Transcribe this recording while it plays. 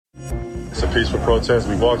It's a peaceful protest.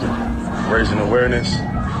 We walking, raising awareness.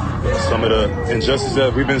 Some of the injustice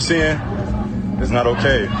that we've been seeing is not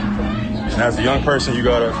okay. And as a young person, you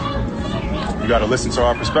gotta listen to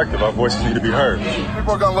our perspective. Our voices need to be heard.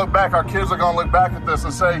 People are gonna look back, our kids are gonna look back at this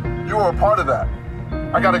and say, you were a part of that.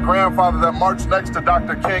 I got a grandfather that marched next to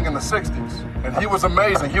Dr. King in the 60s, and he was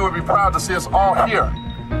amazing. He would be proud to see us all here.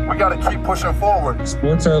 We got to keep pushing forward.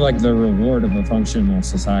 Sports are like the reward of a functional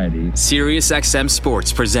society. SiriusXM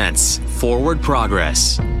Sports presents Forward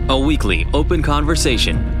Progress, a weekly open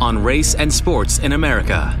conversation on race and sports in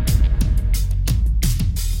America.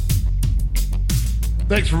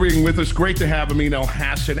 Thanks for being with us. Great to have Amin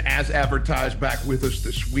Elhassan, as advertised, back with us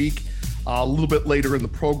this week. A little bit later in the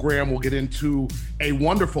program, we'll get into a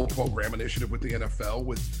wonderful program initiative with the NFL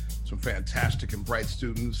with some fantastic and bright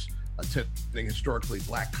students attending historically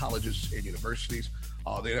black colleges and universities.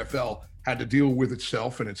 The NFL had to deal with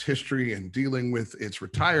itself and its history and dealing with its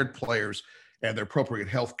retired players and their appropriate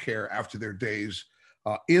health care after their days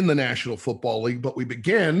in the National Football League. But we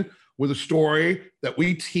begin with a story that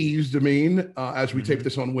we teased, Amin, as we tape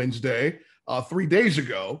this on Wednesday, 3 days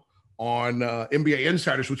ago on NBA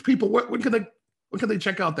Insiders, which people, when can they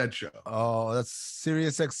check out that show? Oh, that's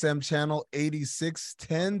SiriusXM channel 86,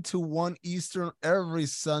 10 to 1 Eastern every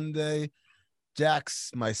Sunday.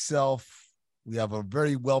 Jax, myself, we have a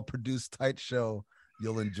very well-produced, tight show.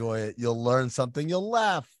 You'll enjoy it. You'll learn something. You'll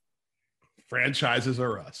laugh. Franchises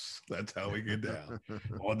are us. That's how we get down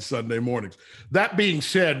on Sunday mornings. That being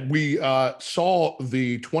said, we saw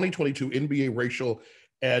the 2022 NBA Racial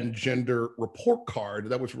and Gender Report Card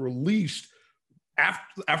that was released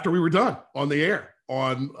after we were done on the air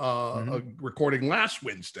on a recording last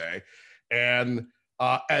Wednesday. And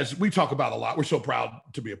as we talk about a lot, we're so proud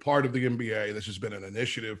to be a part of the NBA. This has been an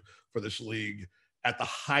initiative for this league at the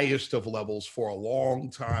highest of levels for a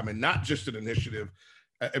long time, and not just an initiative.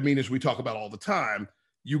 I mean, as we talk about all the time,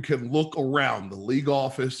 you can look around the league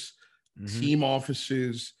office, team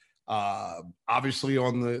offices, obviously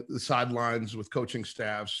on the sidelines with coaching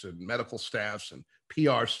staffs and medical staffs and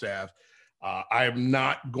PR staff. I am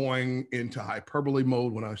not going into hyperbole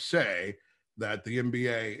mode when I say that the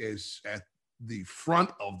NBA is at the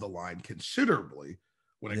front of the line considerably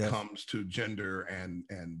when it comes to gender and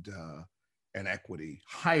equity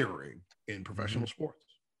hiring in professional sports.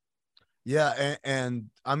 Yeah, and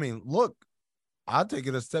I mean, look, I'll take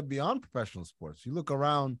it a step beyond professional sports. You look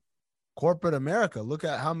around corporate America, look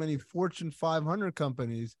at how many Fortune 500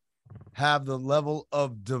 companies have the level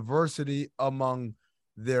of diversity among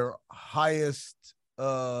their highest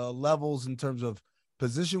levels in terms of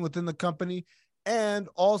position within the company, and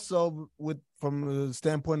also from the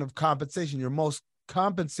standpoint of compensation, your most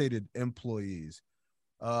compensated employees.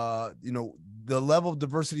 The level of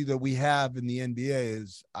diversity that we have in the NBA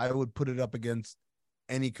is, I would put it up against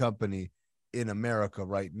any company in America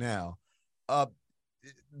right now.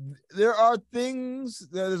 There are things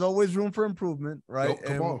that there's always room for improvement, right? Oh,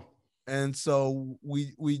 come on. And so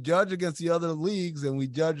we judge against the other leagues, and we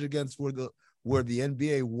judge against where the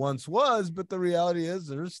NBA once was, but the reality is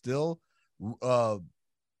there's still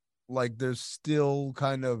there's still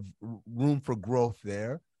kind of room for growth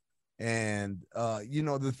there. And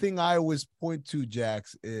the thing I always point to,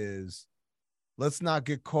 Jax, is let's not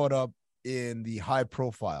get caught up in the high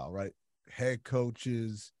profile, right? Head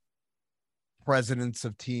coaches, presidents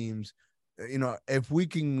of teams. If we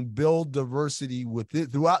can build diversity with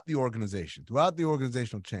it throughout the organization, throughout the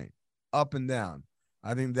organizational chain, up and down,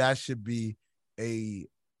 I think that should be a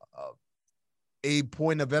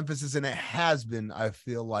point of emphasis, and it has been, I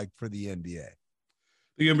feel like, for the NBA.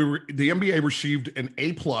 The NBA received an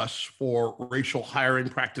A+ for racial hiring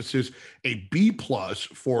practices, a B+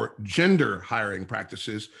 for gender hiring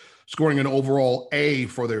practices, scoring an overall A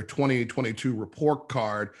for their 2022 report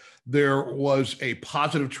card. There was a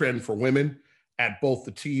positive trend for women at both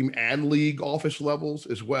the team and league office levels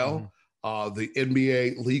as well. The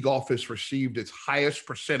NBA league office received its highest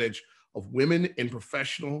percentage of women in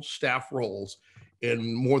professional staff roles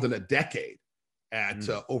in more than a decade at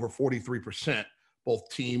over 43%.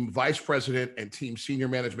 Both team vice president and team senior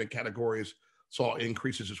management categories saw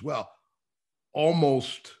increases as well.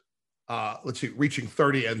 Almost, reaching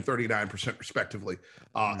 30 and 39% respectively.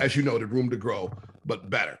 As you noted, room to grow,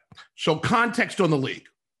 but better. So context on the league,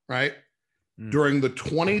 right? During the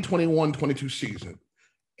 2021-22 season,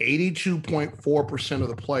 82.4% of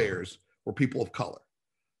the players were people of color,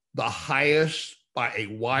 the highest by a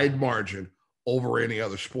wide margin over any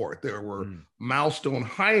other sport. There were milestone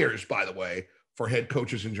hires, by the way, for head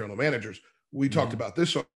coaches and general managers. We talked about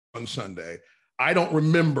this on Sunday. I don't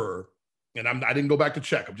remember, and I didn't go back to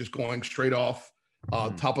check. I'm just going straight off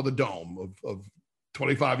top of the dome of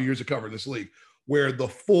 25 years of covering this league, where the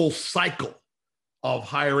full cycle of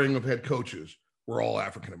hiring of head coaches were all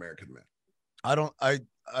African-American men. I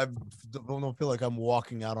don't feel like I'm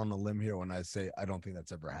walking out on a limb here when I say I don't think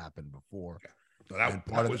that's ever happened before. Yeah.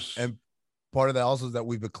 So part of that also is that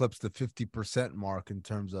we've eclipsed the 50% mark in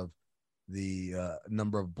terms of the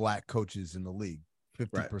number of black coaches in the league.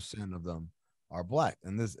 50% of them are black.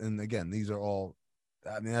 And again, these are all,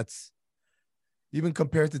 I mean, that's even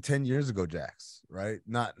compared to 10 years ago, Jax, right?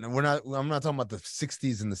 I'm not talking about the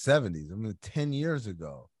 60s and the 70s. I mean, 10 years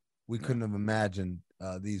ago, we couldn't have imagined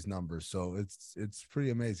these numbers. So it's pretty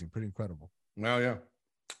amazing, pretty incredible. Well, yeah.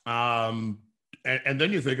 And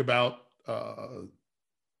then you think about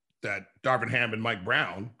that Darvin Ham and Mike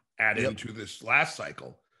Brown add into this last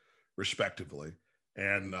cycle, respectively.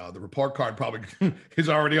 And the report card probably is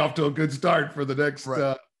already off to a good start for the next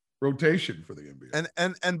rotation for the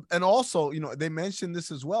NBA. And also, you know, they mentioned this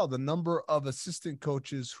as well. The number of assistant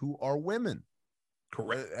coaches who are women,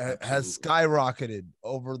 correct, has skyrocketed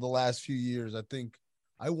over the last few years.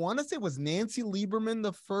 I want to say, was Nancy Lieberman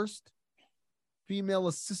the first female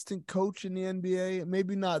assistant coach in the NBA?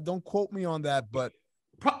 Maybe not. Don't quote me on that, but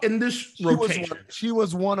in this rotation, she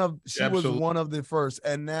was one of the first.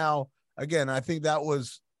 And now, again, I think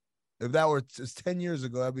if that were just 10 years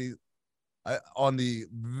ago, I'd be on the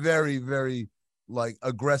very, very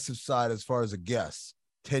aggressive side as far as a guess.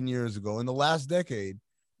 10 years ago, in the last decade,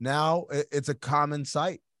 now it's a common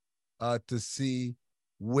sight to see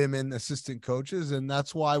women assistant coaches. And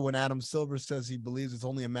that's why when Adam Silver says he believes it's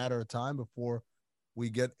only a matter of time before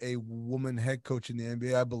we get a woman head coach in the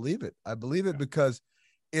NBA, I believe it. I believe it because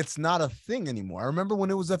it's not a thing anymore. I remember when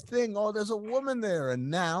it was a thing, oh, there's a woman there. And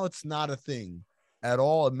now it's not a thing at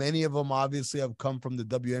all. And many of them obviously have come from the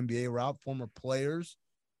WNBA route, former players.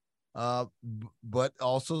 But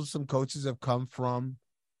also some coaches have come from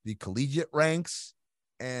the collegiate ranks.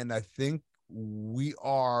 And I think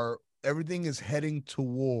everything is heading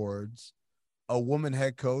towards a woman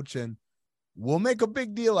head coach, and we'll make a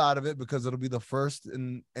big deal out of it because it'll be the first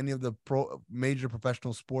in any of the major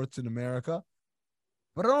professional sports in America.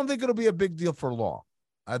 But I don't think it'll be a big deal for long.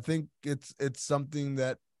 I think it's something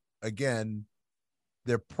that, again,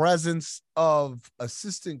 their presence of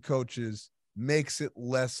assistant coaches makes it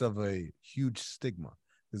less of a huge stigma.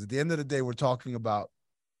 Because at the end of the day, we're talking about,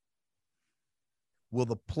 will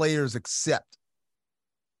the players accept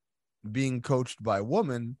being coached by a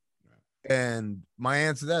woman? And my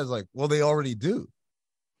answer to that is well, they already do.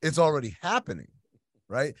 It's already happening,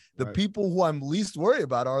 right? The people who I'm least worried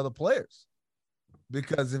about are the players.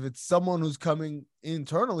 Because if it's someone who's coming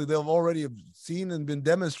internally, they'll already have seen and been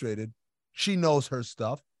demonstrated. She knows her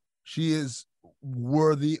stuff. She is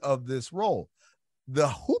worthy of this role. The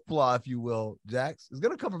hoopla, if you will, Jax, is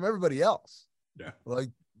going to come from everybody else. Yeah.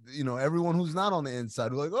 Everyone who's not on the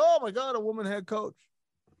inside, who's oh my God, a woman head coach.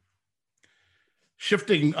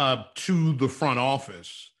 Shifting to the front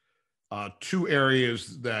office, two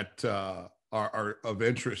areas that are of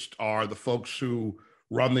interest are the folks who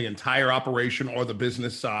run the entire operation or the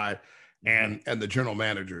business side, and the general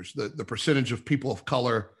managers. The percentage of people of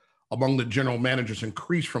color among the general managers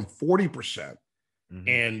increased from 40%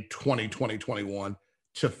 in 2020-21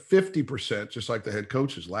 to 50%, just like the head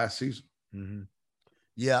coaches last season. Mm-hmm.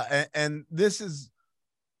 Yeah, and this is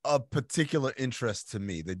a particular interest to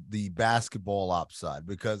me, the basketball ops side,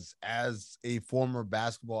 because as a former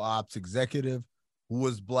basketball ops executive who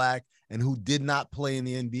was Black and who did not play in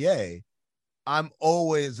the NBA, I've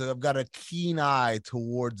got a keen eye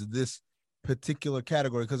towards this particular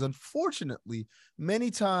category, because unfortunately,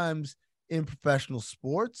 many times in professional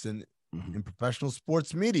sports and in professional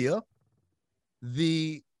sports media,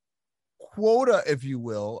 the quota, if you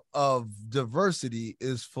will, of diversity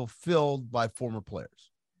is fulfilled by former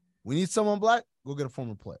players. We need someone Black, go get a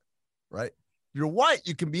former player, right? If you're white,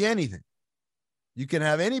 you can be anything. You can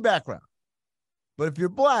have any background. But if you're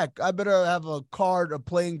Black, I better have a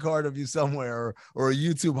playing card of you somewhere, or a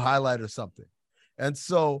YouTube highlight or something. And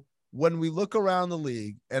so when we look around the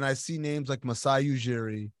league and I see names like Masai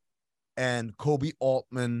Ujiri and Kobe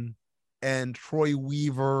Altman and Troy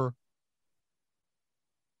Weaver,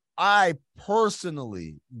 I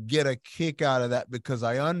personally get a kick out of that because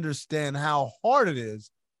I understand how hard it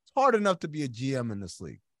is. It's hard enough to be a GM in this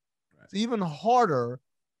league. Right. It's even harder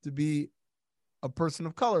to be a person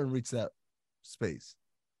of color and reach that space.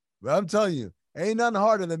 But I'm telling you, ain't nothing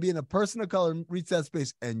harder than being a person of color and reach that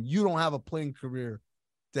space and you don't have a playing career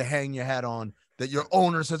to hang your hat on, that your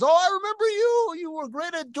owner says, oh, I remember you were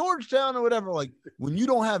great at Georgetown or whatever. Like, when you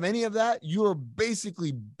don't have any of that, you're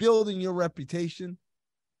basically building your reputation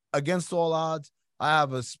against all odds. I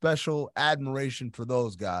have a special admiration for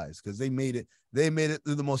those guys because they made it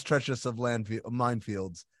through the most treacherous of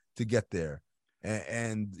minefields to get there.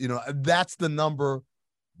 And you know, that's the number.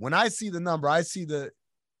 When I see the number, I see the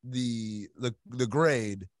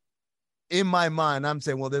grade. In my mind, I'm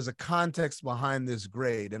saying, well, there's a context behind this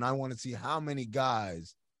grade, and I want to see how many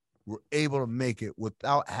guys were able to make it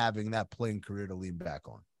without having that playing career to lean back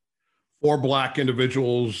on. 4 Black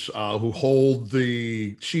individuals who hold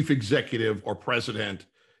the chief executive or president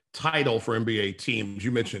title for NBA teams.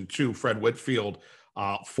 You mentioned 2, Fred Whitfield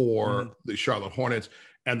for the Charlotte Hornets,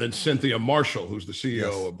 and then Cynthia Marshall, who's the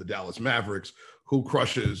CEO of the Dallas Mavericks, who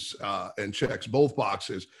crushes and checks both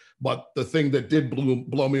boxes. But the thing that did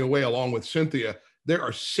blow me away, along with Cynthia, there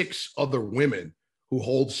are 6 other women who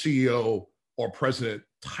hold CEO or president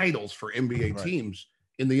titles for NBA teams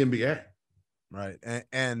in the NBA. Right.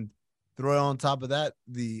 And throw on top of that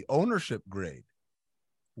the ownership grade,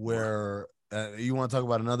 where you want to talk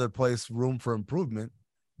about another place, room for improvement,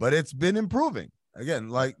 but it's been improving. Again,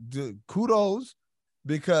 like kudos,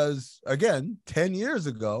 because again, 10 years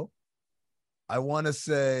ago, I want to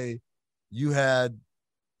say you had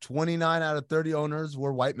 29 out of 30 owners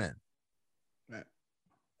were white men. Right.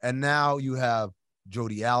 And now you have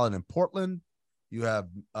Jody Allen in Portland. You have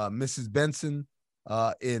Mrs. Benson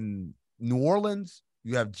in New Orleans.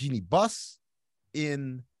 You have Jeannie Buss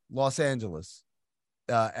in Los Angeles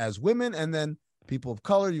as women. And then people of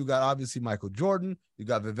color, you got obviously Michael Jordan. You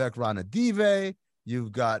got Vivek Ranadive.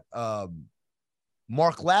 You've got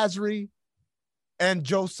Mark Lazary and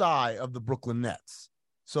Joe Tsai of the Brooklyn Nets.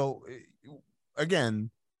 So again,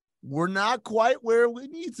 we're not quite where we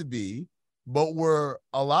need to be, but we're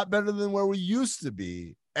a lot better than where we used to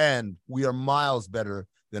be. And we are miles better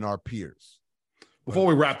than our peers. Before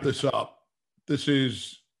we wrap this up, this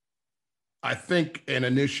is, I think, an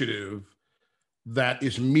initiative that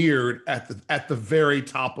is mirrored at the very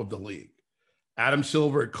top of the league. Adam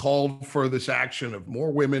Silver called for this action of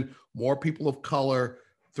more women, more people of color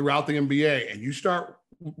throughout the NBA. And you start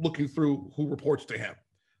looking through who reports to him.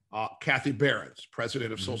 Kathy Behrens,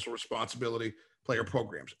 president of Social Responsibility Player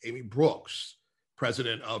Programs. Amy Brooks,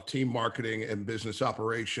 president of Team Marketing and Business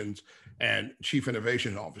Operations and Chief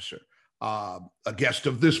Innovation Officer. A guest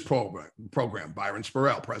of this program, Byron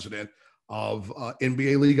Spurrell, president of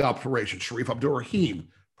NBA League Operations. Sharif Abdur-Rahim,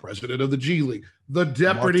 president of the G League. The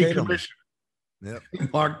deputy commissioner,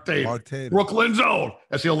 Mark Tatum. Brooklyn's own,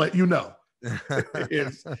 as he'll let you know,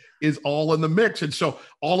 is all in the mix. And so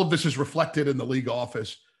all of this is reflected in the league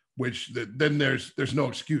office, which then there's no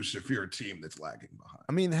excuse if you're a team that's lagging behind.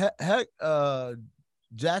 I mean, heck,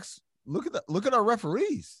 Jax, look at our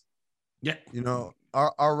referees. Yeah. You know,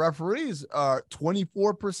 our referees are 24%,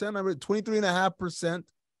 23.5%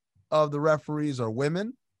 of the referees are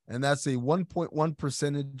women. And that's a 1.1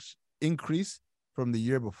 percentage increase from the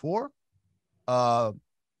year before.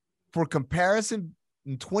 For comparison,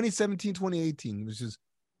 in 2017, 2018, which is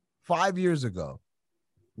 5 years ago,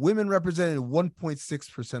 women represented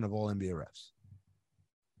 1.6% of all NBA refs.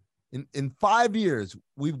 In 5 years,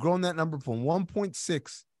 we've grown that number from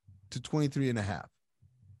 1.6 to 23.5.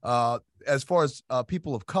 As far as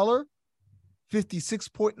people of color,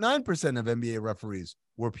 56.9% of NBA referees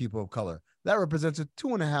were people of color. That represents a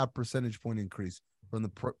 2.5 percentage point increase from the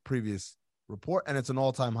previous report, and it's an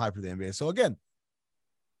all-time high for the NBA. So again,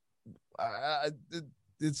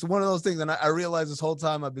 it's one of those things, and I realized this whole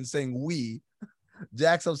time I've been saying we.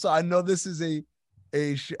 Jax, I'm sorry. I know this is an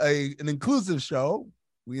inclusive show.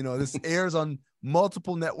 You know, this airs on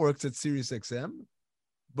multiple networks at SiriusXM,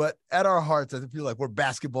 but at our hearts, I feel like we're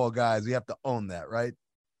basketball guys. We have to own that, right?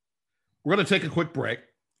 We're going to take a quick break.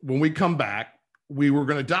 When we come back, we were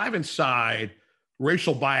going to dive inside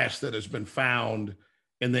racial bias that has been found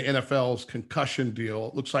in the NFL's concussion deal.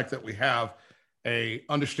 It looks like that we have a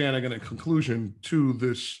understanding and a conclusion to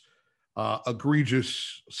this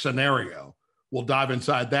egregious scenario. We'll dive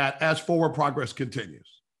inside that as Forward Progress continues.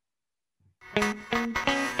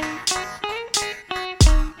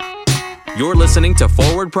 You're listening to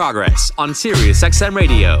Forward Progress on SiriusXM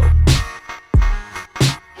Radio.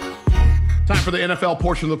 Time for the NFL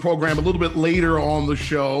portion of the program. A little bit later on the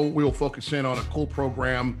show, we will focus in on a cool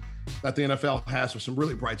program that the NFL has with some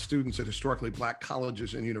really bright students at historically Black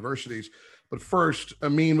colleges and universities. But first,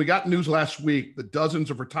 Amin, we got news last week that dozens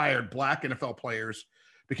of retired Black NFL players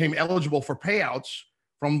became eligible for payouts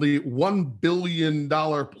from the $1 billion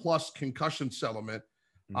plus concussion settlement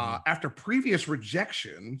after previous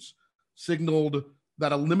rejections signaled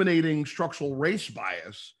that eliminating structural race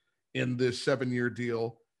bias in this 7-year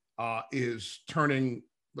deal is turning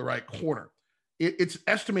the right corner. It's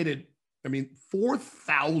estimated,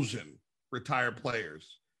 4,000 retired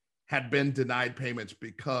players had been denied payments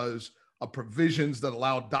because of provisions that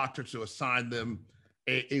allowed doctors to assign them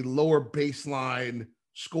a lower baseline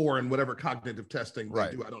score in whatever cognitive testing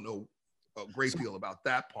they do. I don't know a great deal about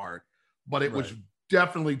that part, but it was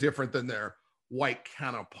definitely different than their white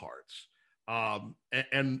counterparts.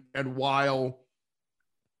 And while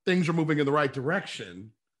things are moving in the right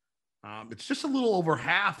direction, it's just a little over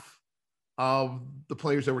half of the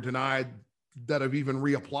players that were denied that have even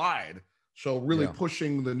reapplied. So really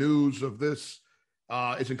pushing the news of this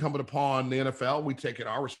is incumbent upon the NFL. We take it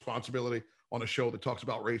our responsibility on a show that talks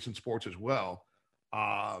about race in sports as well.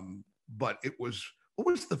 But it was, what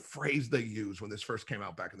was the phrase they used when this first came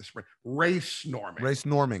out back in the spring? Race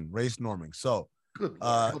norming. So good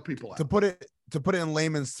Lord, help people out. To put it in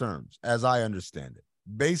layman's terms, as I understand it,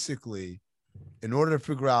 basically, in order to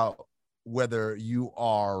figure out whether you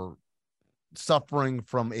are suffering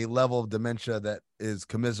from a level of dementia that is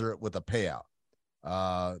commensurate with a payout,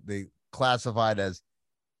 they classified as,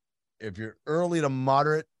 if you're early to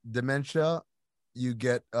moderate dementia, you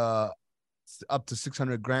get up to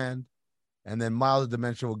 600 grand, and then mild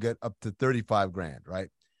dementia will get up to 35 grand, right?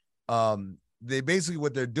 They basically,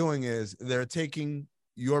 what they're doing is they're taking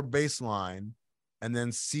your baseline and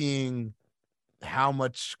then seeing how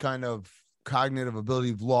much kind of cognitive ability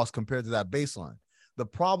you've lost compared to that baseline. The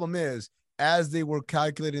problem is, as they were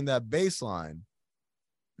calculating that baseline,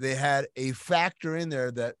 they had a factor in there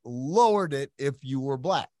that lowered it if you were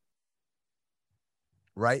Black,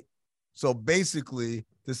 right? So basically,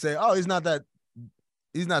 to say, oh, he's not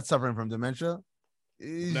suffering from dementia.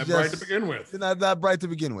 He's not bright to begin with. He's not that bright to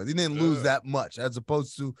begin with. He didn't lose that much, as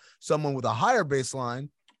opposed to someone with a higher baseline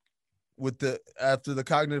after the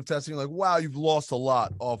cognitive testing, like, wow, you've lost a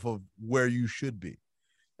lot off of where you should be.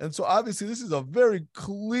 And so obviously this is a very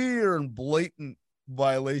clear and blatant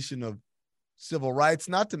violation of civil rights,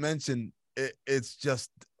 not to mention it's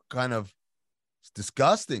just kind of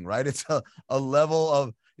disgusting, right? It's a level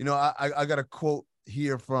of, I got a quote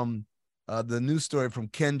here from the news story from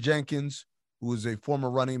Ken Jenkins, who is a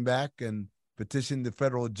former running back and petitioned the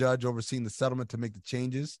federal judge overseeing the settlement to make the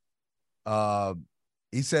changes.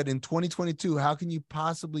 He said, in 2022, how can you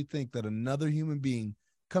possibly think that another human being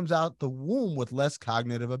comes out the womb with less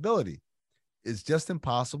cognitive ability? It's just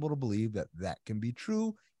impossible to believe that that can be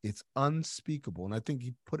true. It's unspeakable. And I think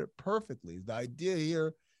he put it perfectly. The idea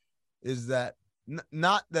here is that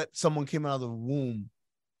not that someone came out of the womb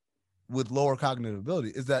with lower cognitive ability,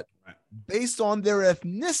 is that based on their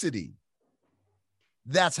ethnicity,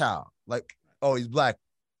 that's how, like, oh, he's Black,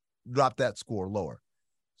 drop that score lower.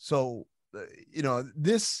 So,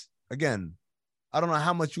 this, again, I don't know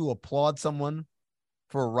how much you applaud someone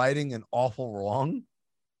for righting an awful wrong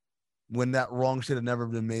when that wrong should have never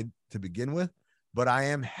been made to begin with. But I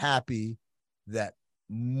am happy that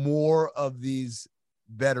more of these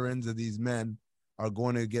veterans, of these men, are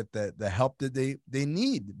going to get the help that they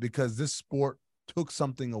need, because this sport took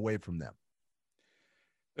something away from them.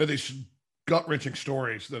 There are these gut-wrenching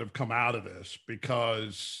stories that have come out of this,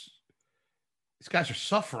 because these guys are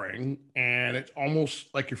suffering, and it's almost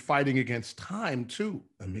like you're fighting against time too.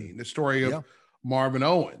 I mean, the story of Marvin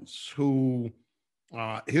Owens, who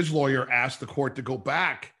his lawyer asked the court to go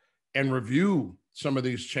back and review some of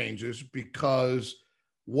these changes, because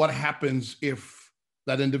what happens if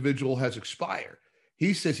that individual has expired?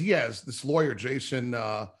 He says he has this lawyer, Jason,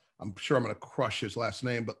 I'm sure I'm going to crush his last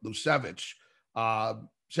name, but Lucevich,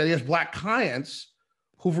 said he has Black clients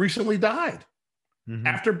who've recently died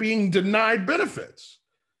after being denied benefits.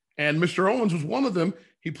 And Mr. Owens was one of them.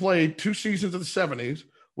 He played 2 seasons of the 70s,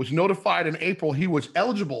 was notified in April he was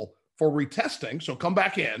eligible for retesting. So come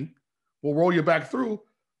back in, we'll roll you back through.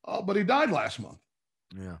 But he died last month.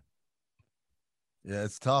 Yeah,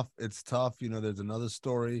 it's tough. It's tough. There's another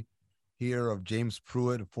story here of James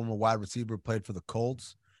Pruitt, a former wide receiver, played for the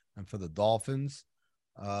Colts and for the Dolphins.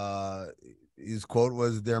 His quote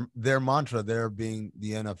was their mantra, there being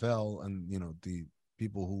the NFL and, the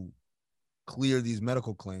people who clear these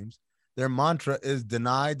medical claims. Their mantra is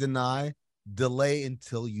deny, delay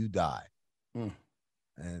until you die.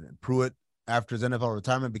 And Pruitt, after his NFL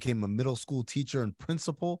retirement, became a middle school teacher and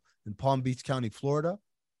principal in Palm Beach County, Florida.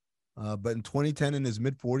 But in 2010, in his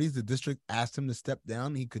mid-40s, the district asked him to step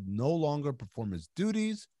down. He could no longer perform his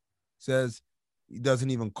duties. Says he doesn't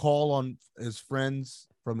even call on his friends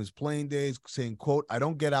from his playing days, saying, quote, I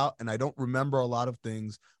don't get out and I don't remember a lot of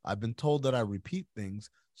things. I've been told that I repeat things,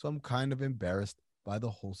 so I'm kind of embarrassed by the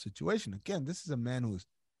whole situation. Again, this is a man who is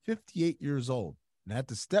 58 years old and had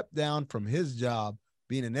to step down from his job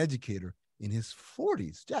being an educator in his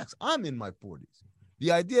 40s. Jax, I'm in my 40s.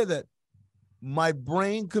 The idea that my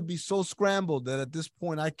brain could be so scrambled that at this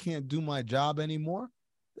point I can't do my job anymore,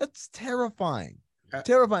 That's terrifying. A-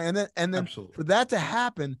 Terrifying. And then Absolutely. for that to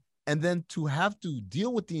happen, and then to have to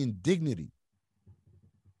deal with the indignity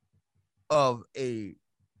of a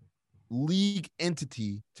league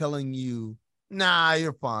entity telling you, nah,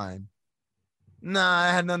 you're fine. Nah,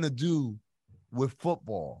 it had nothing to do with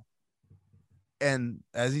football. And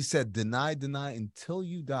as he said, deny until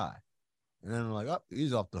you die. And then I'm like, oh,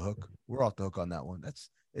 he's off the hook. We're off the hook on that one.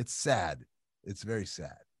 It's sad. It's very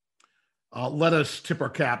sad. Let us tip our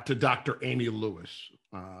cap to Dr. Amy Lewis.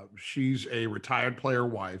 She's a retired player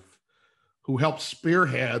wife who helped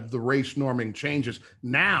spearhead the race norming changes.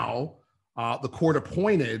 Now, the court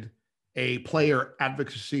appointed a player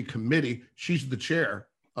advocacy committee. She's the chair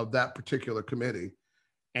of that particular committee.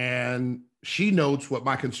 And she notes what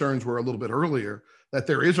my concerns were a little bit earlier, that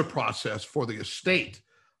there is a process for the estate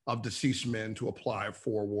of deceased men to apply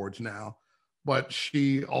for awards now. But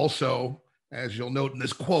she also, as you'll note in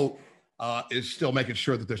this quote, is still making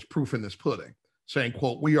sure that there's proof in this pudding, saying,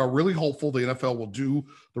 quote, we are really hopeful the NFL will do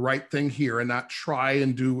the right thing here and not try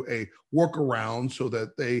and do a workaround so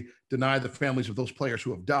that they deny the families of those players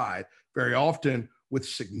who have died, very often with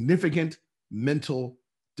significant mental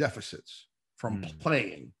deficits from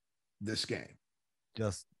playing this game.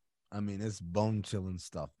 It's bone chilling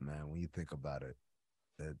stuff, man, when you think about it,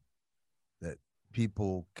 that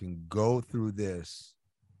people can go through this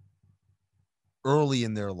early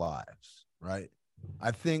in their lives, right?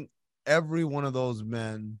 I think every one of those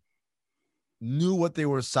men knew what they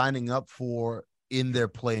were signing up for in their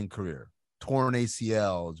playing career. Torn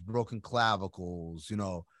ACLs, broken clavicles,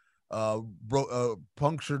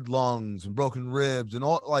 punctured lungs and broken ribs and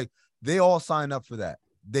all, like they all signed up for that.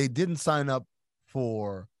 They didn't sign up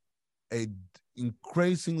for a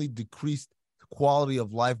increasingly decreased quality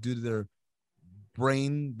of life due to their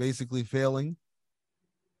brain basically failing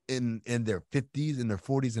in their 50s, in their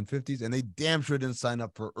 40s and 50s, and they damn sure didn't sign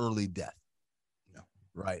up for early death. No.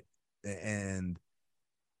 Right. And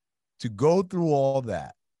to go through all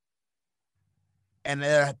that, and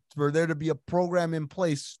for there to be a program in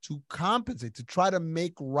place to compensate, to try to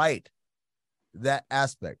make right that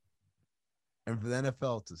aspect, and for the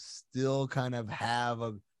NFL to still kind of have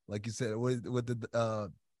a, like you said, what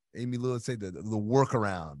the Amy Lewis say, the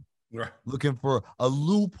workaround, right, looking for a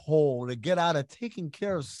loophole to get out of taking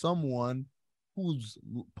care of someone whose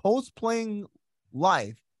post-playing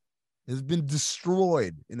life has been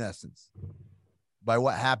destroyed, in essence, by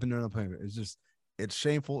what happened during the playing. It's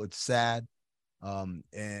shameful. It's sad.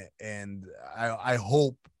 And I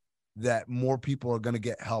hope that more people are going to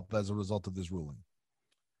get help as a result of this ruling.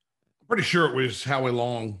 I'm pretty sure it was Howie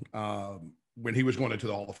Long, when he was going into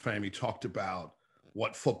the Hall of Fame, he talked about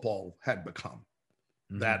what football had become.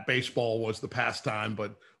 That baseball was the pastime,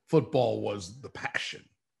 but football was the passion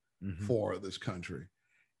for this country.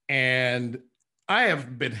 And I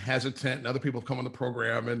have been hesitant, and other people have come on the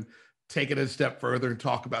program and taken it a step further and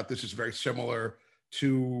talk about this is very similar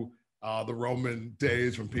to the Roman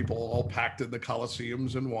days when people all packed in the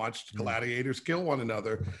Colosseums and watched gladiators kill one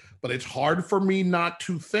another. But it's hard for me not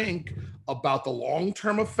to think about the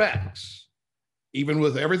long-term effects, even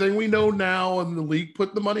with everything we know now and the league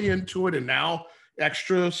put the money into it and now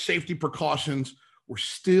extra safety precautions, we're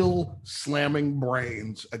still slamming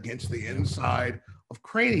brains against the inside of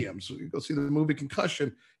craniums. So you go see the movie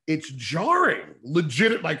Concussion. It's jarring,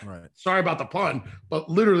 legit. Like, sorry about the pun, but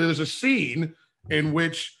literally there's a scene in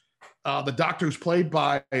which the doctor who's played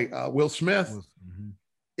by Will Smith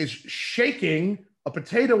is shaking a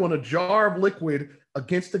potato in a jar of liquid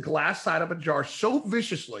against the glass side of a jar so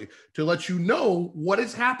viciously to let you know what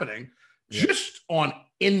is happening just on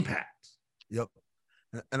impact. Yep.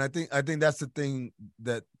 And I think that's the thing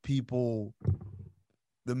that people,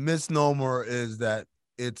 the misnomer is that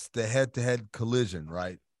it's the head-to-head collision,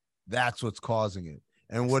 right? That's what's causing it.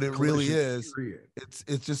 And what it really is,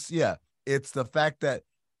 it's just, it's the fact that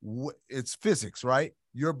it's physics, right?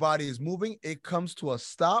 Your body is moving, it comes to a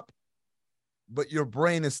stop, but your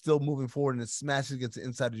brain is still moving forward and it smashes against the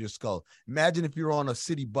inside of your skull. Imagine if you're on a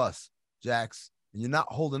city bus, Jax, and you're not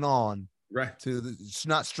holding on to it's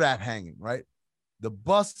not strap hanging, right? The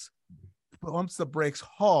bus pumps the brakes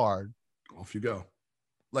hard. Off you go.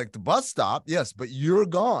 Like the bus stop, yes, but you're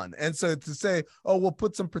gone. And so to say, oh, we'll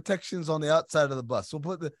put some protections on the outside of the bus.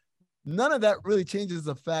 None of that really changes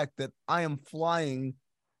the fact that I am flying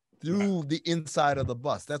through the inside of the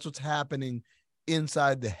bus. That's what's happening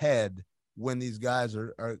inside the head when these guys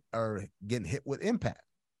are getting hit with impact.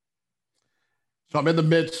 So I'm in the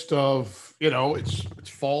midst of, it's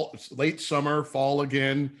fall, it's late summer, fall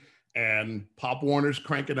again, and Pop Warner's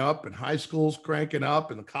cranking up and high school's cranking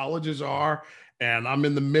up and the colleges are, and I'm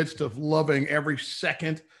in the midst of loving every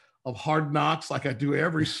second of Hard Knocks like I do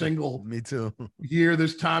every single Me too. year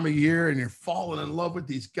this time of year, and you're falling in love with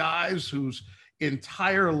these guys whose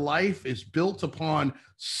entire life is built upon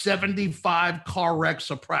 75 car wrecks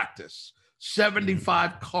a practice,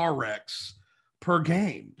 75 car wrecks per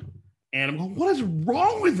game. And I'm going, what is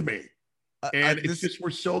wrong with me? And it's just, we're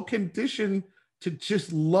so conditioned to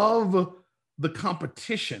just love the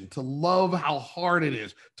competition, to love how hard it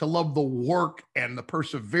is, to love the work and the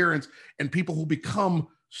perseverance, and people who become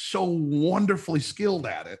so wonderfully skilled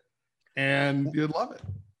at it. And you love it.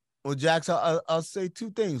 Well, Jax, I'll say two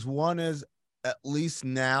things. One is, at least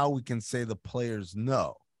now we can say the players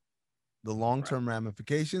know the long-term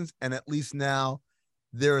ramifications, and at least now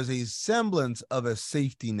there is a semblance of a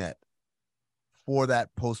safety net for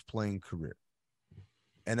that post-playing career.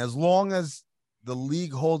 And as long as the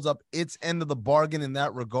league holds up its end of the bargain in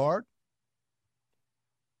that regard,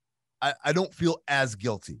 I don't feel as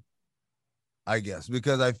guilty, I guess,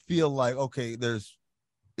 because I feel like, okay,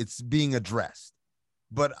 it's being addressed.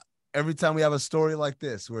 But every time we have a story like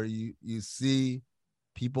this where you see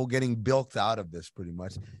people getting bilked out of this, pretty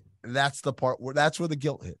much, that's the part where the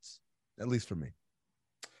guilt hits, at least for me.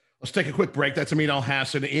 Let's take a quick break. That's Amin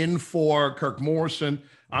Elhassan in for Kirk Morrison.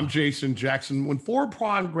 I'm Jason Jackson. When Forward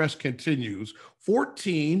Progress continues,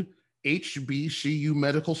 14 HBCU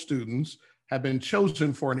medical students have been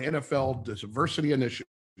chosen for an NFL diversity initiative.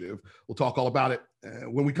 We'll talk all about it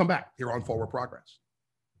when we come back here on Forward Progress.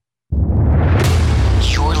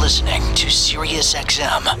 You're listening to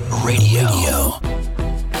SiriusXM Radio.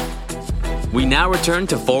 We now return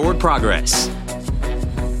to Forward Progress.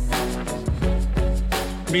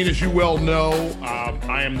 I mean, as you well know,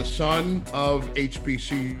 I am the son of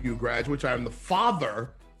HBCU graduates. I am the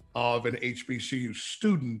father of an HBCU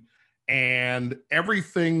student, and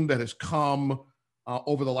everything that has come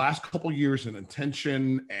over the last couple of years in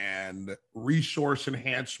attention and resource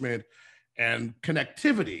enhancement and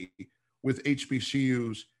connectivity with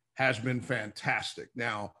HBCUs has been fantastic.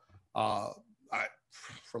 Now,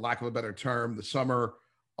 for lack of a better term, the summer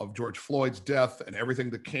of George Floyd's death and everything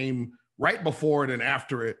that came right before it and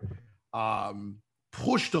after it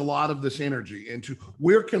pushed a lot of this energy into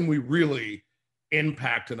where can we really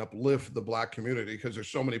impact and uplift the Black community, because there's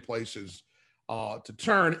so many places to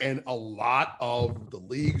turn, and a lot of the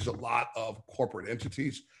leagues, a lot of corporate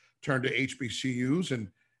entities turn to HBCUs. And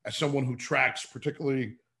as someone who tracks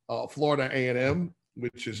particularly Florida A&M,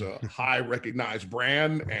 which is a high recognized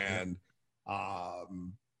brand and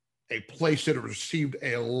a place that has received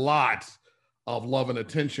a lot of love and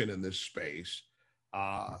attention in this space,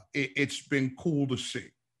 it's been cool to see.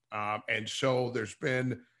 And so there's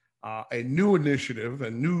been a new initiative,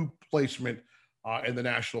 a new placement in the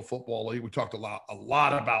National Football League. We talked a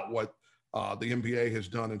lot about what the NBA has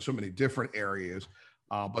done in so many different areas,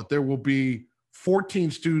 but there will be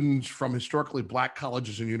 14 students from historically Black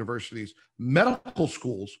colleges and universities, medical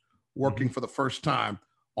schools, working for the first time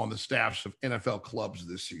on the staffs of NFL clubs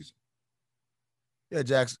this season. Yeah,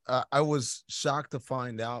 Jax, I was shocked to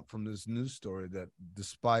find out from this news story that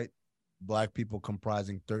despite Black people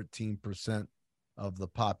comprising 13% of the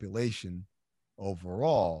population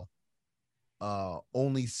overall,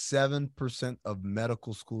 only 7% of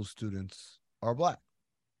medical school students are Black.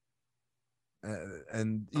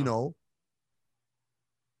 And you know,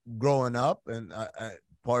 growing up, and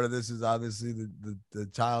part of this is obviously the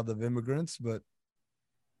child of immigrants, but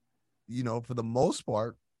you know, for the most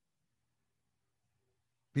part,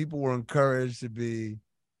 people were encouraged to be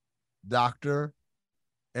doctor,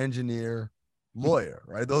 engineer, lawyer,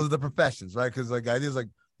 right? Those are the professions, right? Because like ideas like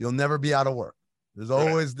you'll never be out of work. There's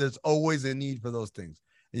always a need for those things.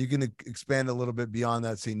 And you can expand a little bit beyond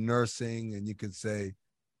that, say nursing, and you could say,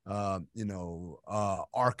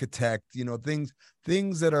 architect,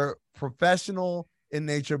 things that are professional in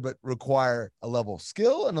nature, but require a level of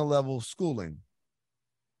skill and a level of schooling.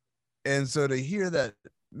 And so to hear that,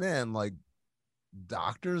 man, like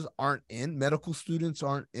doctors aren't in, medical students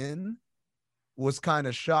aren't in, was kind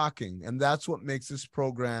of shocking. And that's what makes this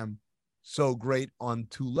program so great on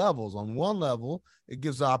two levels. On one level, it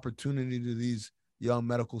gives opportunity to these young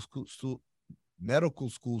medical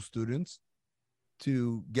school students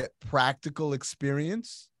to get practical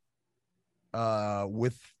experience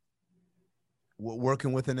with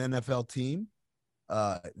working with an NFL team.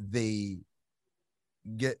 They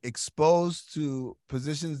get exposed to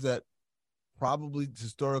positions that probably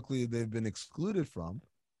historically they've been excluded from,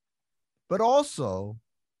 but also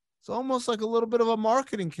it's almost like a little bit of a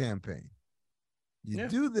marketing campaign. You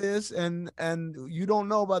do this and you don't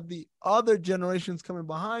know about the other generations coming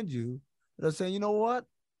behind you that are saying, you know what?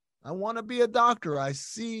 I want to be a doctor. I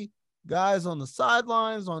see guys on the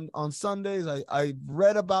sidelines on Sundays. I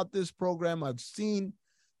read about this program. I've seen,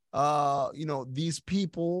 these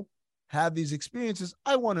people have these experiences.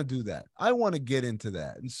 I want to do that. I want to get into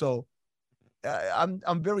that. And so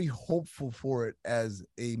I'm very hopeful for it as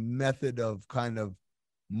a method of kind of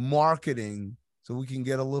marketing so we can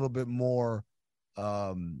get a little bit more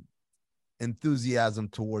enthusiasm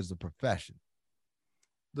towards the profession.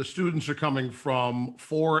 The students are coming from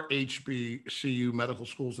 4 HBCU medical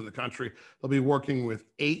schools in the country. They'll be working with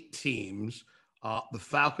 8 teams, the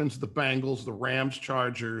Falcons, the Bengals, the Rams,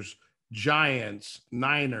 Chargers, Giants,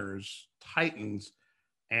 Niners, Titans,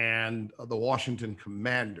 and the Washington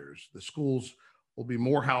Commanders. The schools will be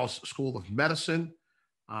Morehouse School of Medicine,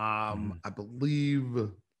 I believe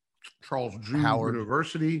Charles Drew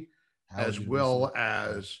University, as well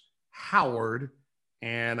as Howard,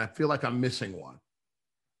 and I feel like I'm missing one.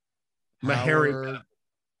 Meharry.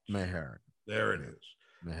 There it is.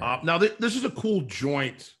 Now, this is a cool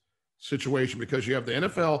joint situation because you have the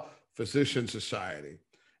NFL Physician Society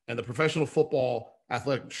and the Professional Football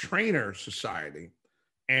Athletic Trainer Society,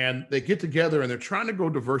 and they get together and they're trying to grow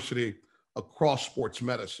diversity across sports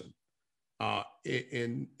medicine,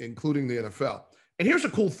 including the NFL. And here's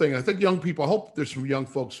a cool thing. I think young people, I hope there's some young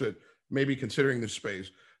folks that may be considering this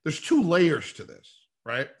space. There's 2 layers to this,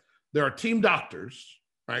 right? There are team doctors,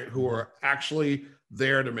 right, who are actually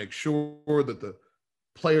there to make sure that the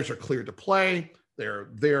players are cleared to play. They're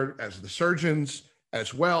there as the surgeons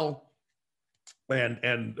as well,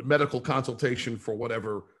 and medical consultation for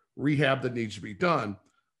whatever rehab that needs to be done.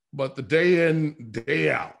 But the day in,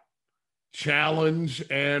 day out challenge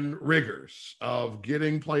and rigors of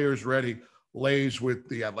getting players ready lays with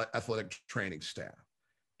the athletic training staff.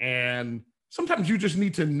 And sometimes you just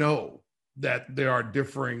need to know that there are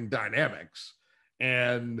differing dynamics.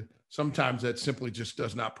 And sometimes that simply just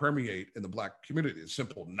does not permeate in the Black community. It's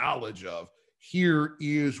simple knowledge of here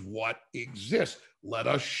is what exists. Let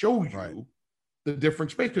us show you the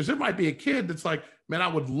different space. Because there might be a kid that's like, man, I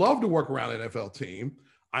would love to work around an NFL team.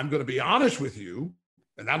 I'm going to be honest with you,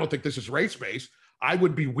 and I don't think this is race-based. I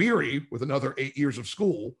would be weary with another 8 years of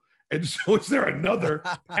school. And so is there another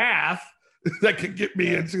path that can get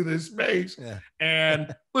me into this space? Yeah.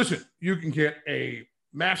 And listen, you can get a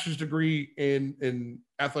master's degree in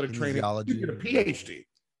athletic training. You can get a PhD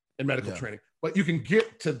in medical training, but you can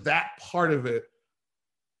get to that part of it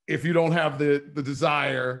if you don't have the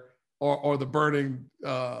desire or the burning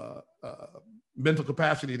mental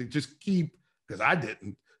capacity to just keep, because I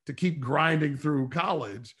didn't, to keep grinding through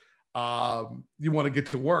college. You want to get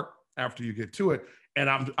to work after you get to it. And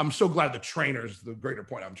I'm so glad the trainers, the greater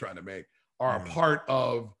point I'm trying to make, are a part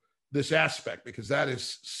of this aspect, because that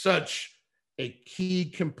is such a key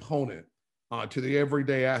component to the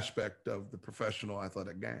everyday aspect of the professional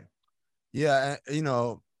athletic game. Yeah.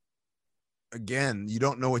 Again, you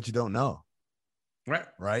don't know what you don't know.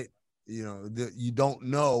 Right. You don't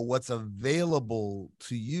know what's available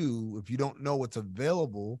to you. If you don't know what's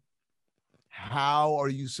available, how are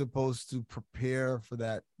you supposed to prepare for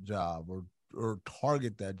that job or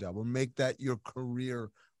target that job or make that your career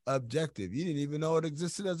objective? You didn't even know it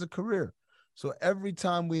existed as a career. So every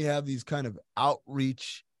time we have these kind of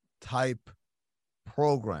outreach type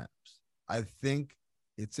programs, I think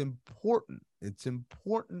it's important. It's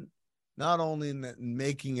important not only in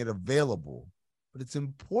making it available, but it's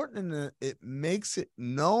important in that it makes it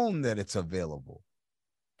known that it's available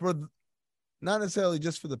for not necessarily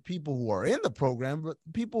just for the people who are in the program, but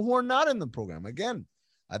people who are not in the program. Again,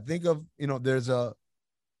 I think of, there's a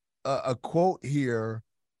quote here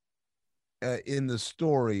in the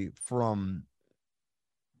story from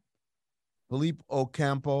Philippe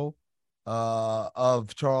Ocampo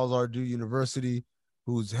of Charles Ardue University,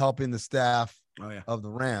 who's helping the staff of the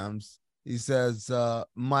Rams. He says,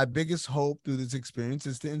 my biggest hope through this experience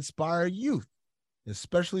is to inspire youth,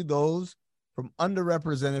 especially those from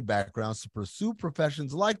underrepresented backgrounds, to pursue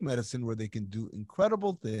professions like medicine where they can do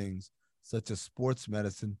incredible things such as sports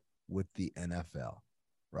medicine with the NFL,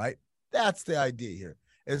 right? That's the idea here,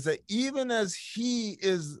 is that even as he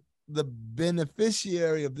is the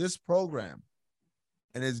beneficiary of this program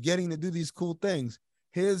and is getting to do these cool things,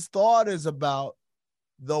 his thought is about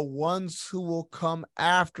the ones who will come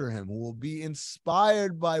after him, who will be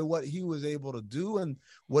inspired by what he was able to do and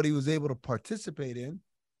what he was able to participate in,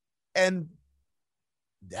 and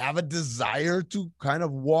have a desire to kind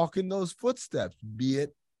of walk in those footsteps, be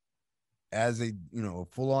it as a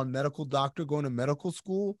full-on medical doctor going to medical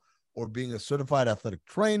school, or being a certified athletic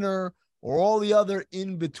trainer, or all the other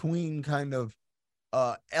in-between kind of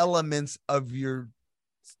elements of your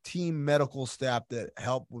team medical staff that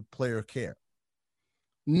help with player care.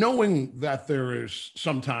 knowing that there is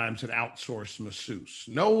sometimes an outsourced masseuse,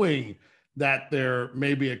 knowing that there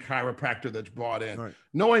may be a chiropractor that's brought in, Right.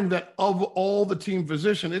 knowing that of all the team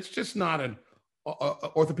physician, it's just not an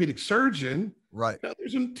orthopedic surgeon. Right. You know,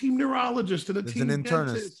 there's a team neurologist and a There's team an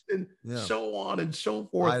internist. dentist and Yeah. so on and so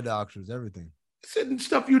forth. Eye doctors, everything. Sitting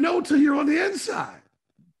stuff you know till you're on the inside.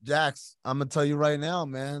 Jax, I'm gonna tell you right now,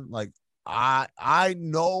 man. Like I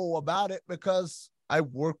know about it because I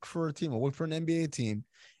work for a team. I work for an NBA team,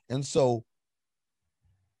 and so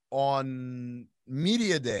on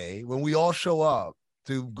media day when we all show up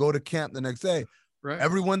to go to camp the next day, Right.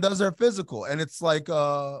 everyone does their physical, and it's like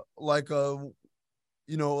almost Little like a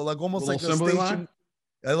assembly station,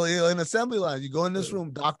 an assembly line. You go in this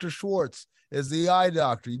room, Dr. Schwartz is the eye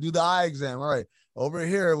doctor. You do the eye exam. All right, over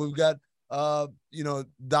here we've got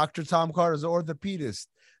Dr. Tom Carter's the orthopedist.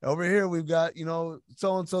 Over here we've got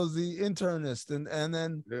so and so's the internist, and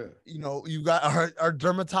then you've got our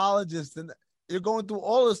dermatologist, and you're going through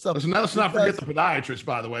all this stuff. Let's not forget the podiatrist,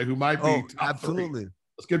 by the way, who might be top absolutely. 3.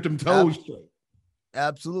 Let's get them toes straight.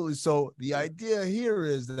 Absolutely. So the idea here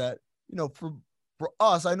is that for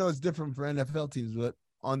us, I know it's different for NFL teams, but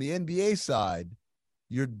on the NBA side,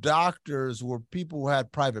 your doctors were people who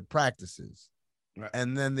had private practices, right,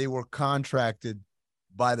 and then they were contracted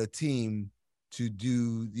by the team to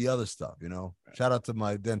do the other stuff. Right. Shout out to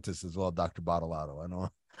my dentist as well, Dr. Bottolato.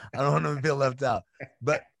 I don't want to feel left out,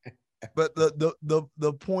 but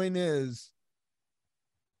the point is,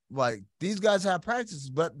 like, these guys have practices,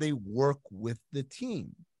 but they work with the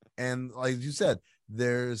team. And like you said,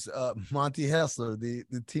 there's Monty Hessler, the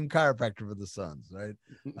team chiropractor for the Suns, right?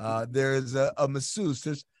 There's a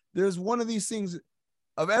masseuse. There's one of these things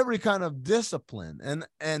of every kind of discipline.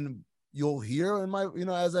 And you'll hear in my,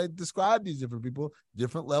 as I describe these different people,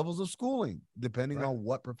 different levels of schooling, depending on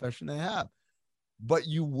what profession they have. But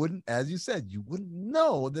you wouldn't, as you said, you wouldn't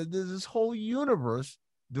know that there's this whole universe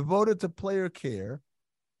devoted to player care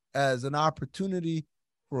as an opportunity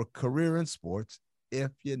for a career in sports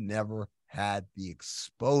if you never had the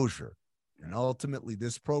exposure. And ultimately,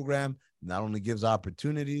 this program not only gives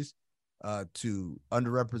opportunities to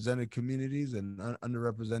underrepresented communities and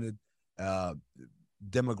underrepresented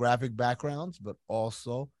demographic backgrounds, but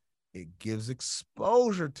also it gives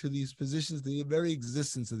exposure to these positions, the very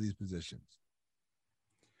existence of these positions.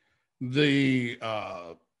 The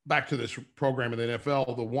back to this program in the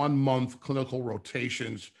NFL, the 1-month clinical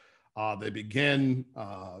rotations, they begin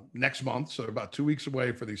next month. So they're about 2 weeks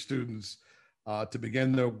away for these students to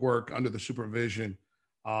begin their work under the supervision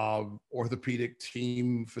of orthopedic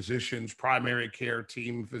team physicians, primary care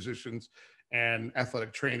team physicians, and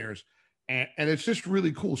athletic trainers. And it's just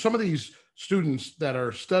really cool. Some of these students that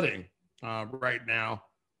are studying right now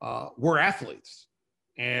were athletes,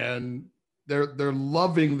 and they're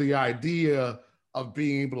loving the idea of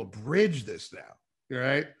being able to bridge this now,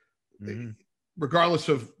 right? Mm-hmm. Regardless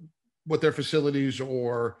of what their facilities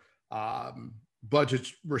or budget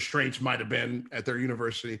restraints might have been at their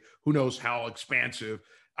university. Who knows how expansive?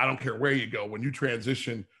 I don't care where you go. When you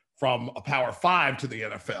transition from a Power 5 to the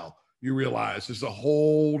NFL, you realize it's a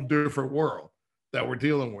whole different world that we're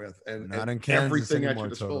dealing with, and not in Kansas everything anymore, at your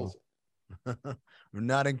disposal. We're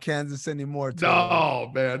not in Kansas anymore.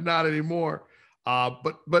 No, man, not anymore.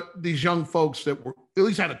 But these young folks that were at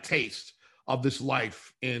least had a taste of this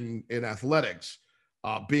life in athletics,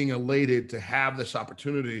 being elated to have this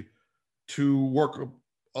opportunity to work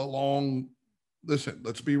along. Listen,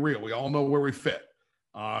 let's be real. We all know where we fit.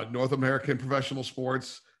 North American professional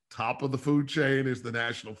sports, top of the food chain is the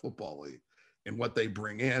National Football League, and what they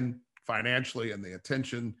bring in financially and the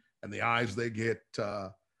attention and the eyes they get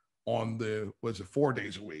on the, 4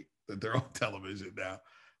 days a week that they're on television now.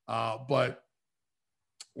 But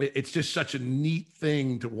it's just such a neat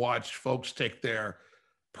thing to watch folks take their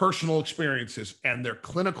personal experiences and their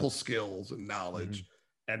clinical skills and knowledge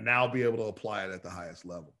and now be able to apply it at the highest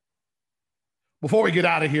level. Before we get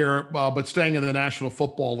out of here, but staying in the National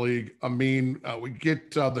Football League, we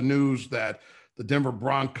get the news that the Denver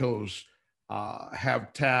Broncos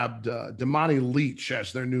have tabbed Damani Leach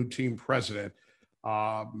as their new team president.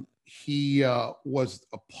 He was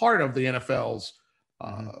a part of the NFL's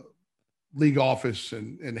league office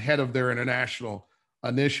and head of their international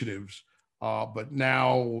initiatives. But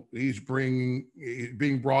now he's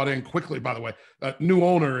being brought in quickly, by the way, new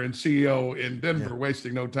owner and CEO in Denver,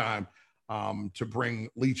 wasting no time to bring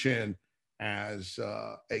Leach in as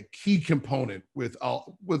a key component with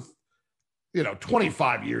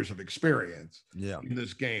 25 years of experience in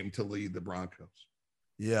this game to lead the Broncos.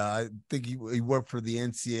 Yeah, I think he worked for the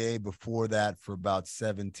NCAA before that for about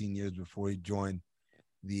 17 years before he joined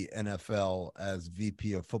the NFL as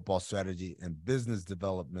VP of Football Strategy and Business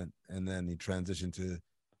Development, and then he transitioned to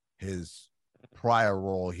his prior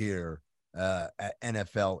role here at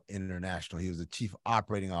NFL International. He was the Chief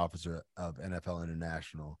Operating Officer of NFL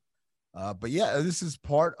International. But yeah, this is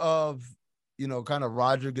part of, kind of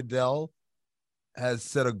Roger Goodell has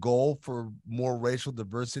set a goal for more racial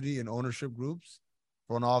diversity in ownership groups,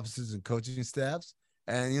 front offices, and coaching staffs.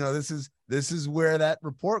 And this is where that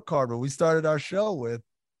report card, where we started our show with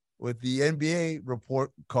the NBA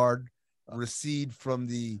report card, received from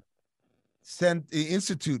the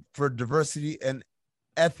Institute for Diversity and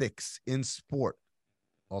Ethics in Sport,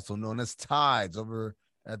 also known as TIDES, over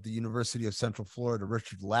at the University of Central Florida.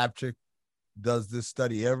 Richard Lapchick does this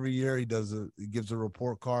study every year. He gives a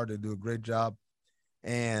report card. They do a great job.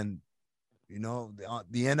 And, the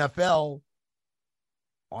NFL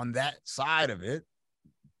on that side of it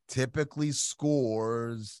typically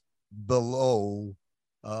scores below,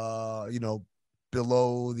 below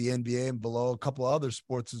the NBA and below a couple of other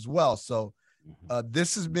sports as well. So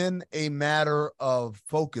this has been a matter of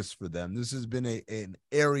focus for them. This has been an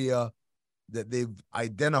area that they've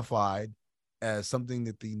identified as something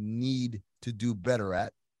that they need to do better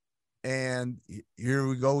at. And here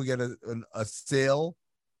we go. We get a sale,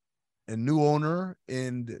 a new owner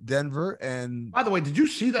in Denver. And by the way, did you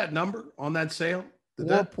see that number on that sale?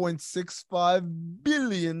 $4.65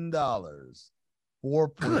 billion.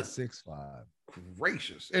 4.65.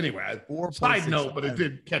 Gracious. Anyway, side note, but it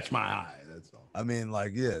did catch my eye. That's all. I mean, my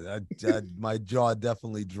jaw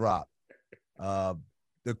definitely dropped.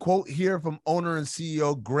 The quote here from owner and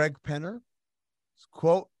CEO Greg Penner,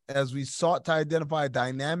 quote, "As we sought to identify a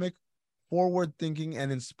dynamic, forward-thinking,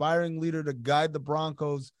 and inspiring leader to guide the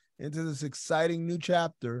Broncos into this exciting new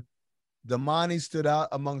chapter, Damani stood out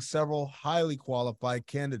among several highly qualified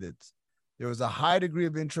candidates. There was a high degree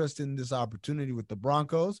of interest in this opportunity with the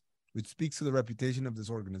Broncos, which speaks to the reputation of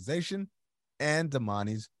this organization and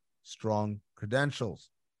Damani's strong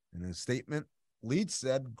credentials." In a statement, Leach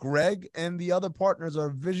said, "Greg and the other partners are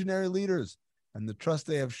visionary leaders, and the trust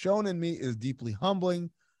they have shown in me is deeply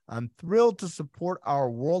humbling. I'm thrilled to support our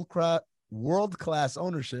world-class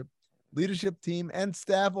ownership, leadership team, and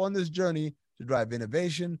staff on this journey to drive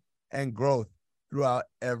innovation and growth throughout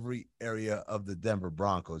every area of the Denver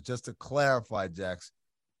Broncos." Just to clarify, Jax,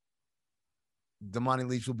 Damani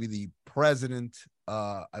Leach will be the president,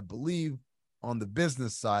 I believe, on the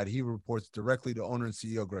business side. He reports directly to owner and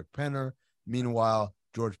CEO Greg Penner. Meanwhile,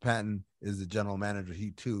 George Patton is the general manager. He,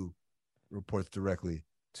 too, reports directly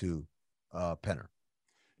to Penner.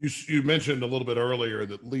 You mentioned a little bit earlier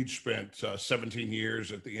that Leach spent 17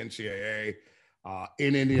 years at the NCAA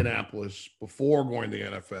in Indianapolis before going to the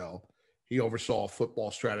NFL. He oversaw football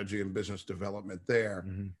strategy and business development there.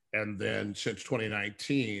 Mm-hmm. And then since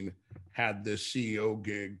 2019, had this CEO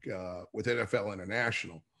gig with NFL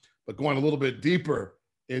International. But going a little bit deeper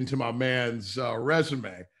into my man's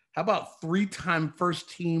resume, how about three-time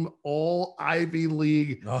first-team All-Ivy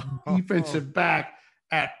League defensive back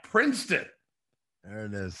at Princeton? There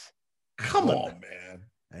it is. Come on, man.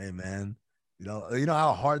 Hey, man. You know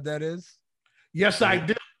how hard that is? Yes, I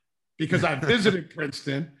do. Because I visited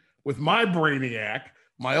Princeton with my brainiac,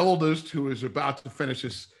 my oldest, who is about to finish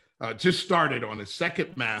his, just started on his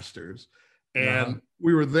second master's. And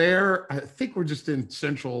we were there. I think we're just in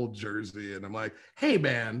central Jersey. And I'm like, hey,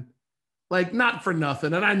 man, like, not for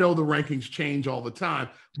nothing. And I know the rankings change all the time,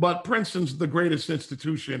 but Princeton's the greatest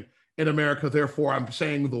institution in America. Therefore, I'm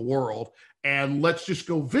saying the world. And let's just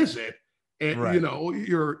go visit. And,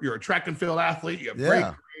 you're a track and field athlete. You have great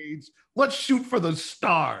grades. Let's shoot for the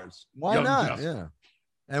stars. Why not? Justin.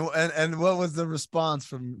 Yeah. And what was the response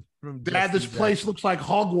from Dad? This place looks like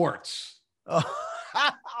Hogwarts. Now,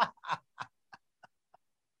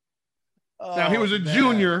 he was a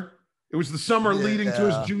junior. It was the summer leading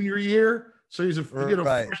to his junior year. So he's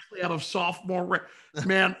freshly out of sophomore.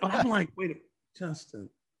 Man, but I'm like, wait a minute, Justin.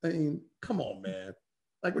 I mean, come on, man.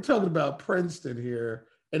 Like, we're talking about Princeton here.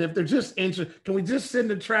 And if they're just interested, can we just send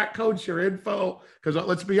the track coach your info? Because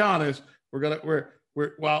let's be honest,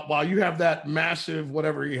 while you have that massive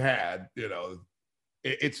whatever he had,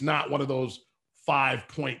 it's not one of those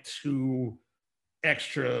 5.2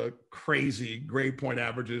 extra crazy grade point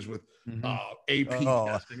averages with AP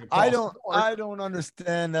testing. I don't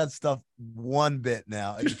understand that stuff one bit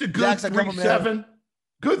now. Just a good 3.7,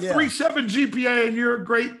 good 3.7 GPA, and you're a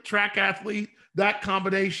great track athlete. That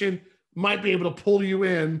combination might be able to pull you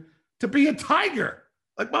in to be a Tiger,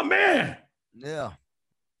 like my man. Yeah,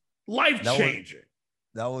 life changing.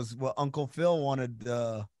 That was what Uncle Phil wanted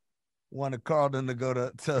Carlton to go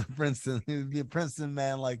to Princeton. He would be a Princeton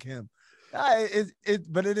man like him.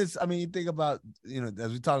 But it is. I mean, you think about,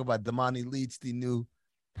 as we talk about Damani Leach, the new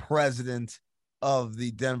president of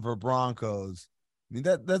the Denver Broncos. I mean,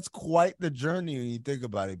 that's quite the journey when you think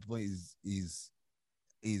about it. He's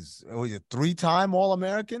a 3-time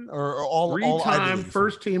All-American or all 3-time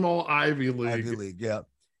first team All Ivy League. Ivy League, yeah.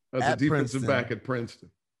 As a defensive back at Princeton.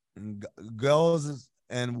 Goes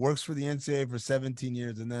and works for the NCAA for 17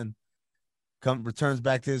 years, and then returns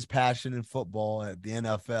back to his passion in football at the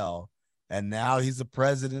NFL. And now he's the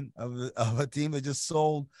president of a team that just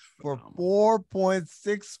sold for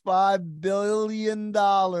 $4.65 billion,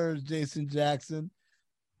 Jason Jackson.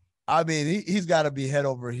 I mean, he's got to be head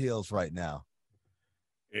over heels right now.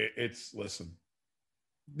 Listen,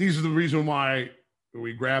 these are the reason why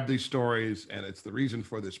we grab these stories, and it's the reason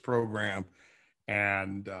for this program.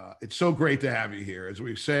 And it's so great to have you here. As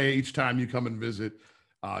we say, each time you come and visit,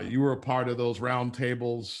 you were a part of those round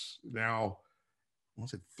tables now.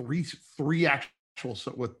 Was it three actual,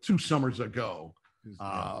 with 2 summers ago,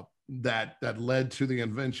 that led to the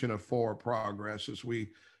invention of Forward Progress, as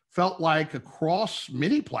we felt like across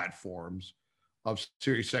many platforms of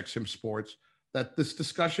SiriusXM Sports that this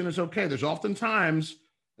discussion is okay. There's oftentimes,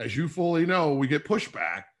 as you fully know, we get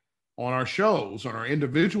pushback on our shows, on our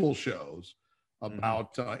individual shows,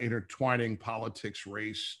 about intertwining politics,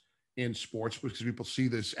 race in sports, because people see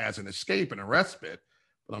this as an escape and a respite.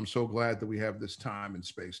 But I'm so glad that we have this time and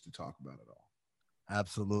space to talk about it all.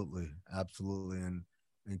 Absolutely. And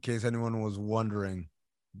in case anyone was wondering,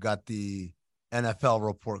 got the NFL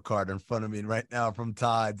report card in front of me right now from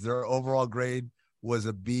Tides. Their overall grade was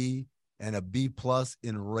a B and a B+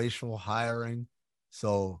 in racial hiring.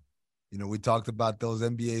 So, we talked about those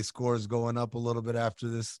NBA scores going up a little bit after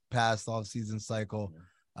this past offseason cycle.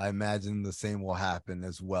 Yeah. I imagine the same will happen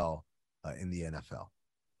as well in the NFL.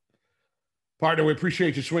 Partner, we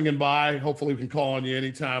appreciate you swinging by. Hopefully we can call on you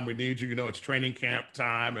anytime we need you. It's training camp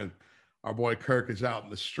time, and our boy Kirk is out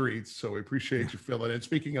in the streets, so we appreciate you filling in.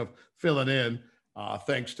 Speaking of filling in,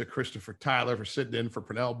 thanks to Christopher Tyler for sitting in for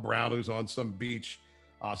Pernell Brown, who's on some beach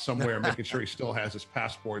somewhere, making sure he still has his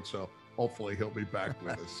passport, so hopefully he'll be back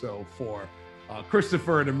with us. So for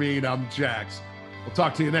Christopher and Amin, I'm Jax. We'll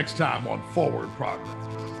talk to you next time on Forward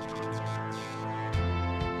Progress.